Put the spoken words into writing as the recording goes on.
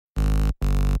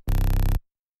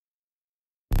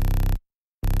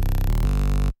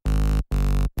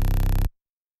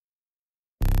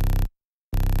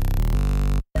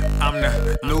I'm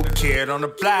the new kid on the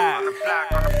block.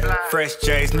 Fresh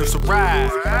J's, new Sarai.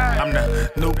 I'm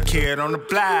the new kid on the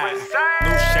block.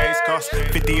 New shades cost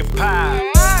 50 a pop.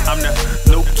 I'm the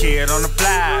new kid on the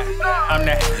block. I'm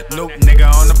that new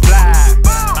nigga on the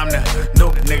block. I'm the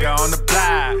new nigga on the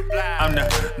block. I'm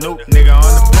the new nigga on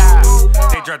the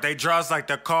block. They drop they draws like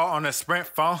the call on a Sprint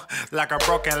phone. Like a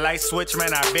broken light switch,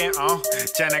 man, I been on.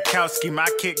 Janikowski, my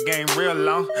kick game real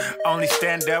long. Only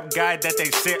stand-up guy that they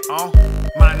sit on.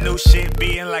 My new shit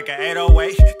being like an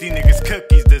 808. These niggas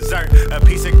cookies, dessert, a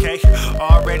piece of cake.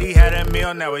 Already had a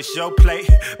meal, now it's your plate.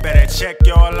 Better check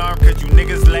your alarm, cause you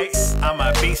niggas late. I'm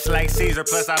a beast like Caesar,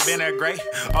 plus I been a great.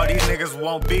 All these niggas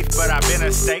want beef, but I been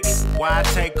a steak. Why I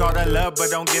take all the love, but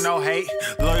don't get no hate.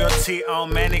 Loyalty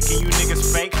on mannequin, you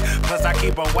niggas fake. Plus I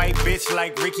keep a white bitch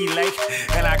like Ricky Lake.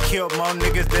 And I killed more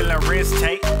niggas than Lorenz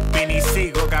Tate. Benny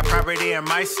Siegel got property in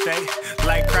my state.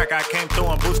 Like crack, I came through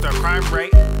and boost the crime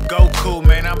rate. Go cool,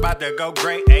 man, I'm about to go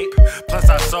great ape. Plus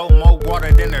I sold more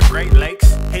water than the Great Lakes.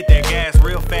 Hit that gas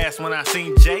real fast when I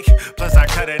seen Jake. Plus I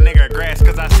cut a nigga grass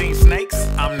cause I seen snakes.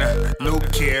 I'm the new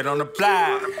kid on the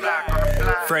block.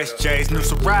 Fresh J's, new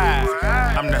Sarai.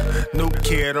 I'm the new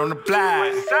kid on the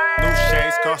block. New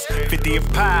shades cost 50 a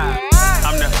pop.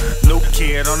 I'm the new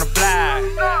kid on the block.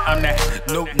 I'm that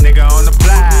new nigga on the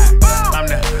block. I'm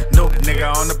the new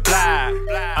nigga on the block.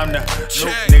 I'm the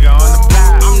new nigga on the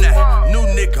block. I'm that new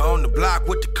nigga on the block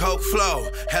with the coke flow.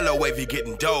 Hello wavy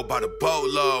getting dope by the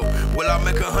boatload. Will I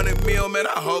make 100 mil, man?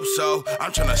 I hope so.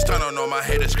 I'm tryna stun on all my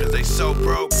haters cause they so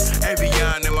broke.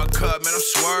 Avion in my cup, man, I'm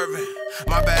swerving.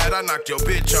 My bad, I knocked your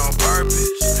bitch on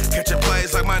purpose. Catching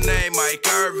plays like my name, Mike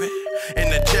Irvin. In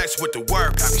the jets with the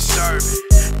work, I be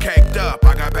serving. Caked up,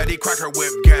 I got Betty Cracker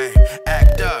whip game.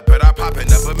 Act up, but I pop it,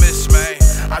 never miss, man.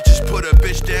 I just put a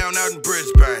bitch down out in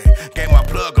Brisbane. Gave my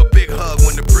plug a big hug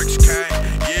when the bricks came.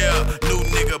 Yeah, new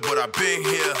nigga, but I been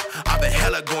here. I been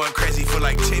hella going crazy for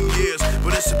like 10 years.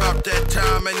 But it's about that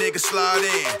time a nigga slide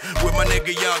in. With my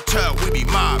nigga Young Tuck, we be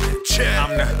mobbing. Check.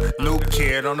 I'm the new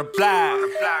kid on the block.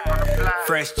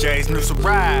 Fresh J's, new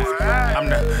Sarai. I'm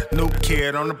the new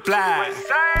kid on the block.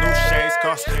 New shades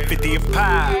cost 50 a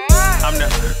pop. I'm the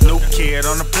new kid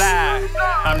on the block.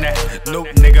 I'm that new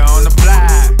nigga on the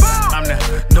block. I'm the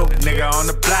new nigga on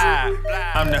the block.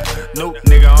 I'm the new